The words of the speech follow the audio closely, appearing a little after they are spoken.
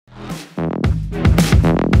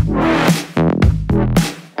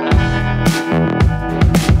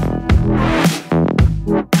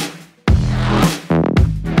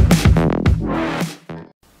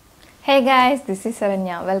Hey guys, this is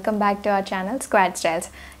Saranya. Welcome back to our channel Squad Styles.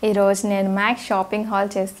 Ee roju nenu Max shopping haul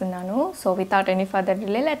chestunnanu. So without any further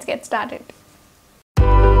delay, let's get started.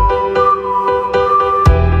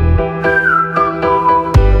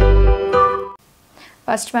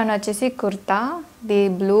 First one vachesi kurta. The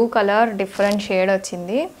blue color different shade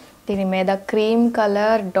ochindi. Dini meeda cream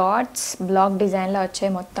color dots block design la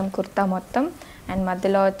vachayi mottam kurta mottam and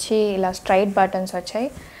madhyalo vachi ila straight buttons vachayi.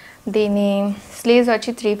 దీని sleeves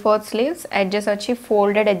వచ్చి 3/4 sleeves, edges వచ్చి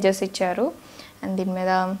folded edges ఇచ్చారు and దీని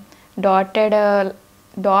మీద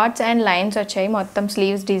dots and lines వచ్చాయి మొత్తం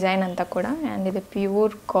sleeves design అంతా కూడా. అండ్ ఇది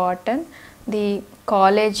ప్యూర్ కాటన్, ది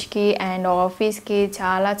కాలేజ్కి అండ్ ఆఫీస్కి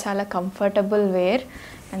చాలా చాలా కంఫర్టబుల్ వేర్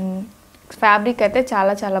అండ్ ఫ్యాబ్రిక్ అయితే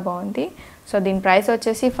చాలా చాలా బాగుంది. సో దీని ప్రైస్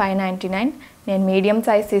వచ్చేసి 599. నేను మీడియం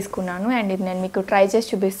సైజ్ తీసుకున్నాను అండ్ ఇది నేను మీకు ట్రై చేసి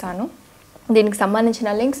చూపిస్తాను. దీనికి సంబంధించిన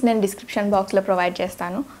లింక్స్ నేను డిస్క్రిప్షన్ బాక్స్లో ప్రొవైడ్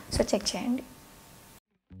చేస్తాను, సో చెక్ చేయండి.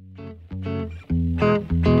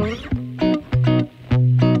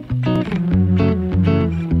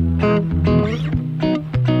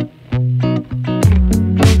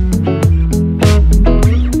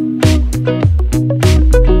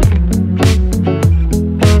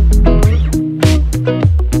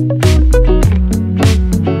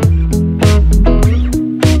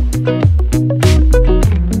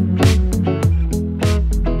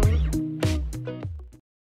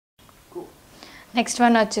 నెక్స్ట్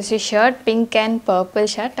వన్ వచ్చేసి shirt, pink and purple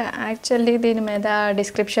shirt. Actually దీని మీద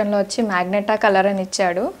డిస్క్రిప్షన్లో వచ్చి మ్యాగ్నెటా కలర్ అని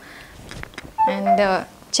ఇచ్చాడు అండ్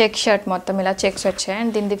చెక్ షర్ట్ మొత్తం ఇలా చెక్స్ వచ్చాయి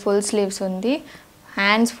అండ్ దీనిది ఫుల్ స్లీవ్స్ ఉంది.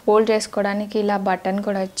 హ్యాండ్స్ ఫోల్డ్ చేసుకోవడానికి ఇలా బటన్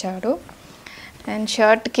కూడా ఇచ్చాడు అండ్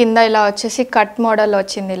షర్ట్ కింద ఇలా వచ్చేసి కట్ మోడల్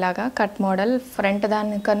వచ్చింది. ఇలాగా కట్ మోడల్ ఫ్రంట్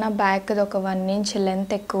దానికన్నా బ్యాక్ ఒక 1 ఇంచ్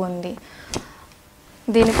లెంత్ ఎక్కువ ఉంది.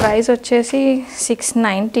 దీని ప్రైస్ వచ్చేసి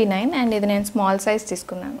 699 అండ్ ఇది నేను స్మాల్ సైజ్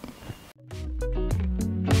తీసుకున్నాను.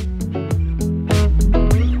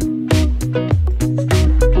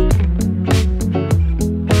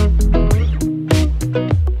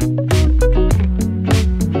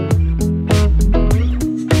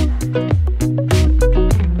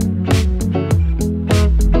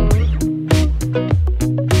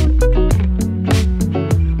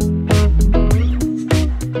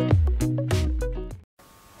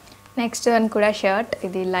 నెక్స్ట్ వన్ కూడా షర్ట్,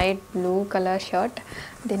 ఇది లైట్ బ్లూ కలర్ షర్ట్.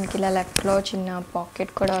 దీనికి ఇలా లెఫ్ట్లో చిన్న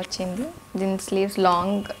పాకెట్ కూడా వచ్చింది. దీని స్లీవ్స్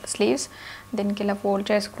లాంగ్ స్లీవ్స్, దీనికి ఇలా ఫోల్డ్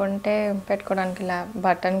చేసుకుంటే పెట్టుకోవడానికి ఇలా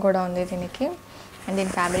బటన్ కూడా ఉంది దీనికి. అండ్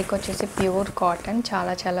దీని ఫ్యాబ్రిక్ వచ్చేసి ప్యూర్ కాటన్,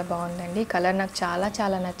 చాలా చాలా బాగుందండి. కలర్ నాకు చాలా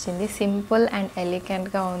చాలా నచ్చింది, సింపుల్ అండ్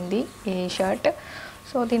ఎలిగెంట్గా ఉంది ఈ షర్ట్.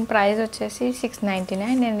 సో దీని ప్రైస్ వచ్చేసి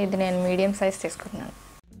 699 అండ్ ఇది నేను మీడియం సైజ్ తీసుకున్నాను.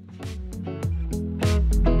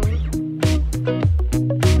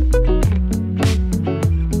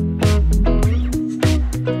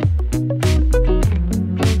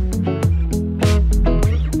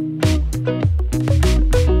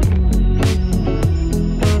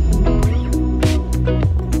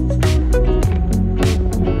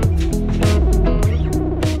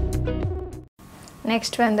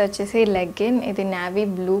 నెక్స్ట్ వన్ వచ్చేసి లెగ్గిన్, ఇది నావీ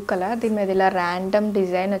బ్లూ కలర్. దీని మీద ఇలా ర్యాండమ్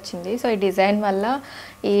డిజైన్ వచ్చింది. సో ఈ డిజైన్ వల్ల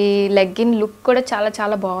ఈ లెగ్గిన్ లుక్ కూడా చాలా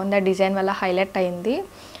చాలా బాగుంది, ఆ డిజైన్ వల్ల హైలైట్ అయింది.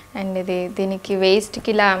 అండ్ దీనికి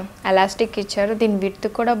వేస్ట్కి ఇలా ఎలాస్టిక్ ఇచ్చారు. దీని విడ్త్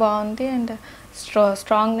కూడా బాగుంది అండ్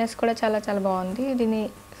స్ట్రాంగ్నెస్ కూడా చాలా చాలా బాగుంది. దీని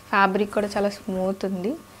ఫ్యాబ్రిక్ కూడా చాలా స్మూత్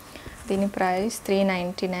ఉంది. దీని ప్రైస్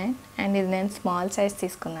 399 అండ్ ఇది నేను స్మాల్ సైజ్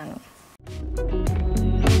తీసుకున్నాను.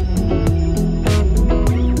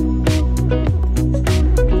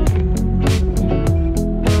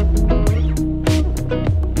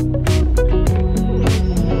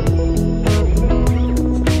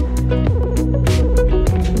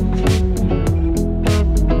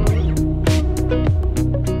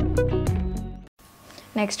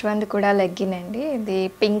 నెక్స్ట్ వన్ కూడా లెగ్గిన్ అండి, ఇది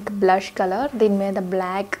పింక్ బ్లష్ కలర్. దీని మీద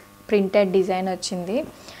బ్లాక్ ప్రింటెడ్ డిజైన్ వచ్చింది.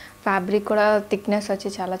 ఫ్యాబ్రిక్ కూడా థిక్నెస్ వచ్చి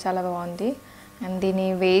చాలా చాలా బాగుంది అండ్ దీని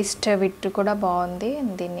వేస్ట్ విడ్త్ కూడా బాగుంది.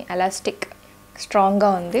 దీని ఎలాస్టిక్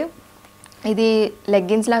స్ట్రాంగ్గా ఉంది. ఇది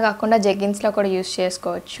లెగ్గిన్స్లా కాకుండా జెగ్గిన్స్లో కూడా యూస్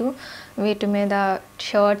చేసుకోవచ్చు. వీటి మీద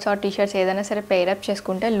షర్ట్స్ ఆర్ టీషర్ట్స్ ఏదైనా సరే పెయిరప్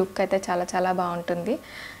చేసుకుంటే లుక్ అయితే చాలా చాలా బాగుంటుంది.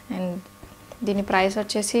 అండ్ దీని ప్రైస్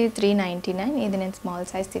వచ్చేసి 399, ఇది నేను స్మాల్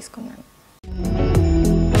సైజ్ తీసుకున్నాను.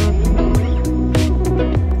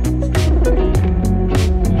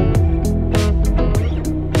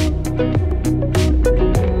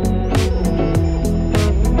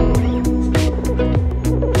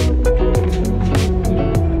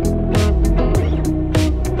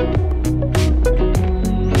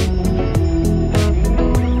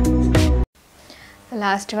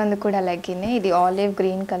 లాస్ట్ వన్ కూడా లెగ్గిన్, ఇది ఆలివ్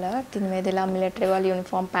గ్రీన్ కలర్. దీని మీద ఇలా మిలిటరీ వాళ్ళ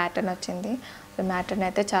యూనిఫామ్ ప్యాటర్న్ వచ్చింది. మ్యాటర్న్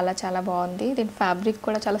అయితే చాలా చాలా బాగుంది. దీని ఫ్యాబ్రిక్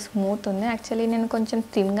కూడా చాలా స్మూత్ ఉంది. యాక్చువల్లీ నేను కొంచెం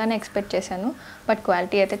థిన్గానే ఎక్స్పెక్ట్ చేశాను, బట్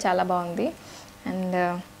క్వాలిటీ అయితే చాలా బాగుంది. అండ్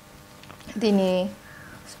దీని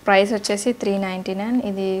ప్రైస్ వచ్చేసి 399.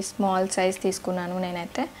 ఇది స్మాల్ సైజ్ తీసుకున్నాను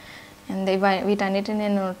నేనైతే. అండ్ వీటన్నిటిని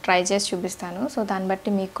నేను ట్రై చేసి చూపిస్తాను, సో దాన్ని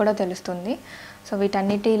బట్టి మీకు కూడా తెలుస్తుంది. సో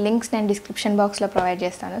వీటన్నిటి లింక్స్ నేను డిస్క్రిప్షన్ బాక్స్లో ప్రొవైడ్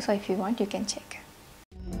చేస్తాను. So if you want you can check.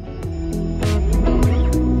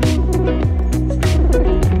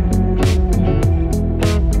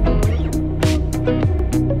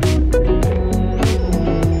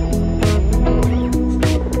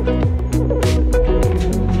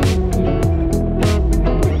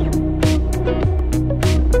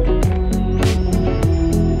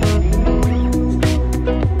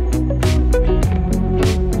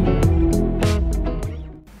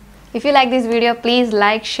 If you like this video, please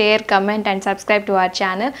like, share, comment and subscribe to our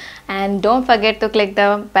channel, and don't forget to click the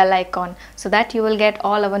bell icon so that you will get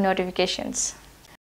all our notifications.